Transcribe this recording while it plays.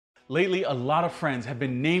Lately, a lot of friends have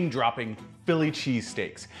been name dropping Philly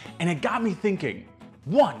cheesesteaks, and it got me thinking.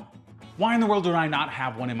 1, why in the world do I not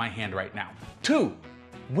have one in my hand right now? 2,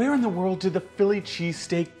 where in the world did the Philly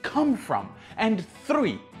cheesesteak come from? And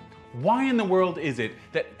 3, why in the world is it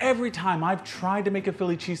that every time I've tried to make a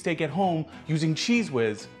Philly cheesesteak at home using Cheez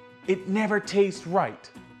Whiz, it never tastes right?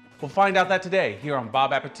 We'll find out that today here on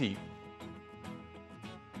Bob Appetit.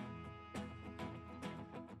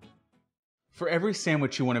 For every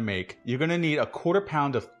sandwich you want to make, you're going to need a 1/4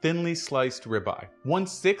 pound of thinly sliced ribeye,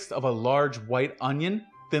 1/6 of a large white onion,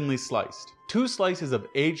 thinly sliced, 2 slices of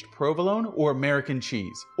aged provolone or American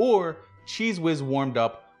cheese, or Cheez Whiz warmed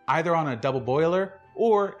up either on a double boiler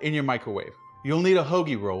or in your microwave. You'll need a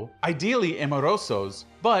hoagie roll, ideally amorosos,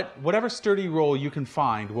 but whatever sturdy roll you can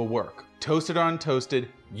find will work. Toasted or untoasted,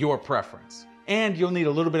 your preference. And you'll need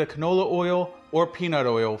a little bit of canola oil or peanut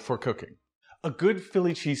oil for cooking. A good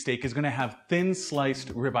Philly cheesesteak is going to have thin sliced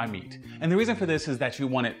ribeye meat. And the reason for this is that you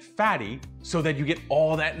want it fatty so that you get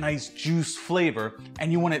all that nice juice flavor,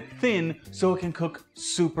 and you want it thin so it can cook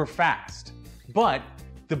super fast. But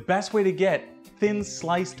the best way to get thin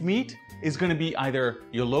sliced meat is going to be either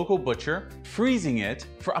your local butcher, freezing it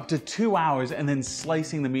for up to 2 hours and then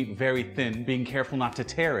slicing the meat very thin, being careful not to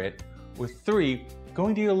tear it, or 3,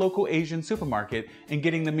 going to your local Asian supermarket and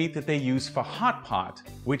getting the meat that they use for hot pot,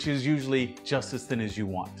 which is usually just as thin as you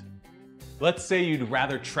want. Let's say you'd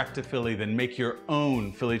rather trek to Philly than make your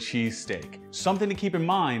own Philly cheesesteak. Something to keep in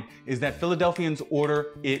mind is that Philadelphians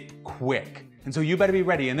order it quick. And so you better be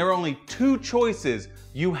ready, and there are only 2 choices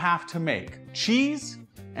you have to make: cheese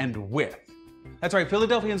and with. That's right,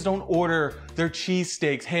 Philadelphians don't order their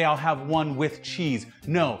cheesesteaks, hey, I'll have one with cheese.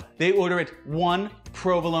 No, they order it 1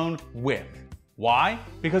 provolone with. Why?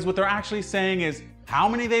 Because what they're actually saying is how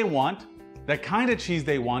many they want, the kind of cheese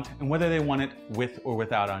they want, and whether they want it with or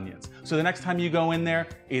without onions. So the next time you go in there,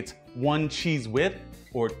 it's 1 cheese with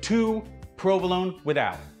or 2 provolone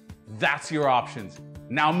without. That's your options.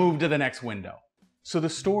 Now move to the next window. So the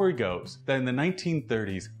story goes that in the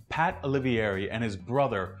 1930s, Pat Olivieri and his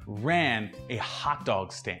brother ran a hot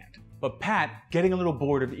dog stand. But Pat, getting a little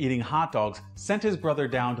bored of eating hot dogs, sent his brother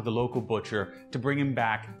down to the local butcher to bring him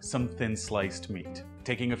back some thin sliced meat.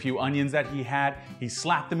 Taking a few onions that he had, he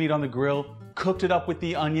slapped the meat on the grill, cooked it up with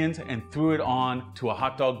the onions, and threw it on to a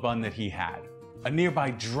hot dog bun that he had. A nearby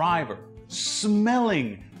driver,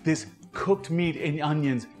 smelling this cooked meat and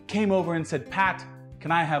onions, came over and said, "Pat,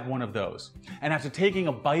 can I have one of those?" And after taking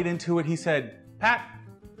a bite into it, he said, "Pat,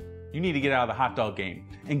 you need to get out of the hot dog game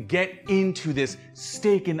and get into this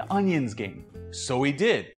steak and onions game." So he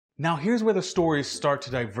did. Now here's where the stories start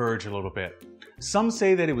to diverge a little bit. Some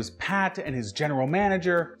say that it was Pat and his general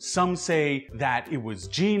manager, some say that it was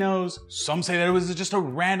Gino's, some say that it was just a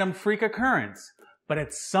random freak occurrence. But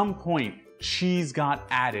at some point, cheese got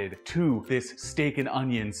added to this steak and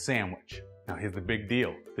onion sandwich. Now here's the big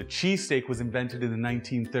deal. The cheesesteak was invented in the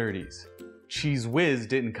 1930s. Cheez Whiz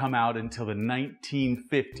didn't come out until the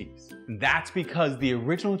 1950s. And that's because the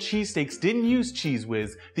original cheesesteaks didn't use Cheez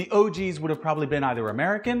Whiz. The OGs would have probably been either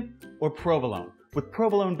American or provolone, with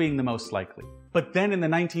provolone being the most likely. But then in the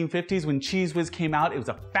 1950s, when Cheez Whiz came out, it was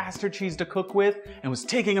a faster cheese to cook with and was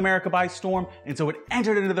taking America by storm, and so it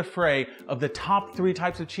entered into the fray of the top 3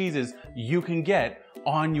 types of cheeses you can get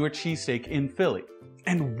on your cheesesteak in Philly.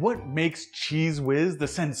 And what makes Cheez Whiz the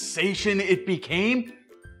sensation it became?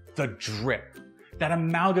 The drip. That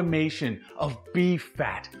amalgamation of beef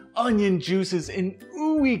fat, onion juices, and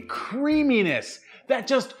ooey creaminess that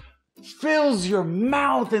just fills your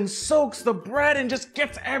mouth and soaks the bread and just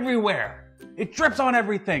gets everywhere. It drips on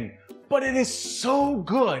everything, but it is so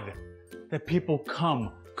good that people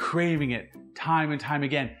come craving it time and time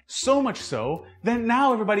again. So much so that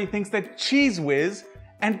now everybody thinks that Cheez Whiz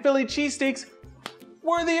and Philly cheesesteaks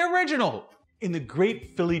were the original. In the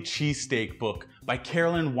Great Philly Cheesesteak book by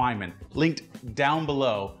Carolyn Wyman, linked down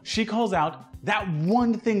below, she calls out that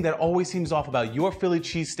one thing that always seems off about your Philly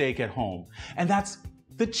cheesesteak at home, and that's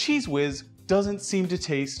the Cheez Whiz doesn't seem to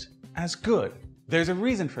taste as good. There's a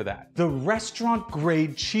reason for that. The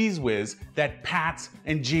restaurant-grade Cheez Whiz that Pat's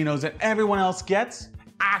and Gino's and everyone else gets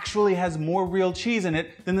actually has more real cheese in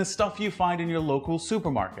it than the stuff you find in your local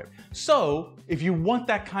supermarket. So, if you want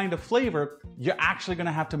that kind of flavor, you're actually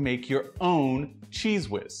gonna have to make your own Cheez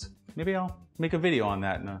Whiz. Maybe I'll make a video on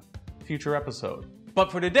that in a future episode.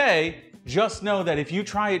 But for today, just know that if you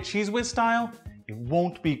try it Cheez Whiz style, it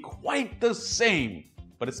won't be quite the same,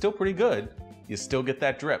 but it's still pretty good. You still get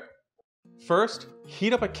that drip. First,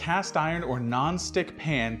 heat up a cast iron or non-stick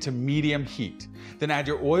pan to medium heat. Then add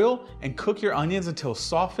your oil and cook your onions until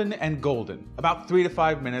softened and golden, about 3 to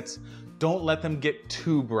 5 minutes. Don't let them get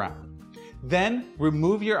too brown. Then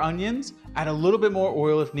remove your onions, add a little bit more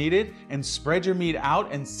oil if needed, and spread your meat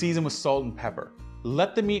out and season with salt and pepper.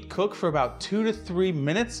 Let the meat cook for about 2 to 3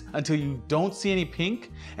 minutes until you don't see any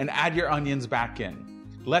pink, and add your onions back in.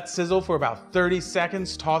 Let sizzle for about 30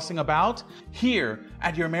 seconds, tossing about. Here,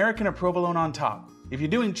 add your American or provolone on top. If you're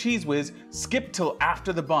doing Cheez Whiz, skip till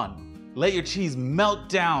after the bun. Let your cheese melt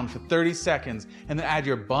down for 30 seconds, and then add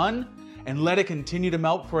your bun, and let it continue to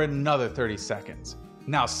melt for another 30 seconds.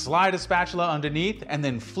 Now slide a spatula underneath, and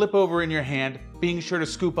then flip over in your hand, being sure to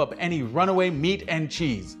scoop up any runaway meat and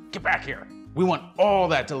cheese. Get back here. We want all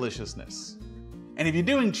that deliciousness. And if you're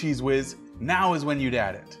doing Cheez Whiz, now is when you'd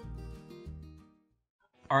add it.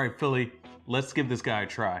 All right, Philly, let's give this guy a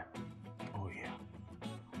try. Oh yeah.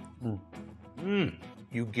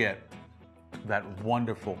 You get that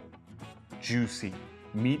wonderful, juicy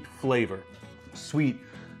meat flavor, sweet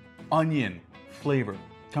onion flavor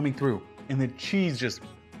coming through, and the cheese just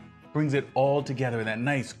brings it all together, that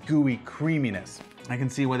nice gooey creaminess. I can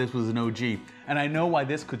see why this was an OG, and I know why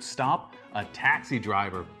this could stop a taxi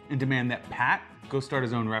driver and demand that Pat go start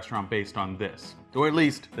his own restaurant based on this, or at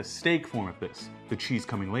least the steak form of this, the cheese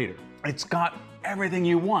coming later. It's got everything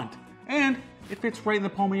you want, and it fits right in the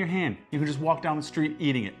palm of your hand. You can just walk down the street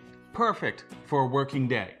eating it. Perfect for a working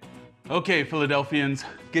day. Okay, Philadelphians,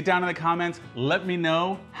 get down in the comments. Let me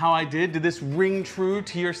know how I did. Did this ring true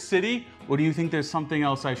to your city? Or do you think there's something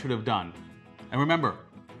else I should have done? And remember,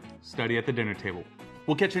 study at the dinner table.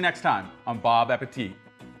 We'll catch you next time on Bob Appetit.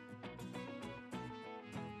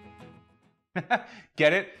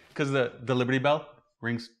 Get it? Because the Liberty Bell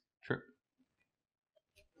rings true.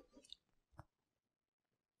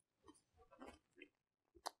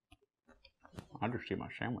 I just see my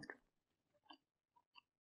sandwich.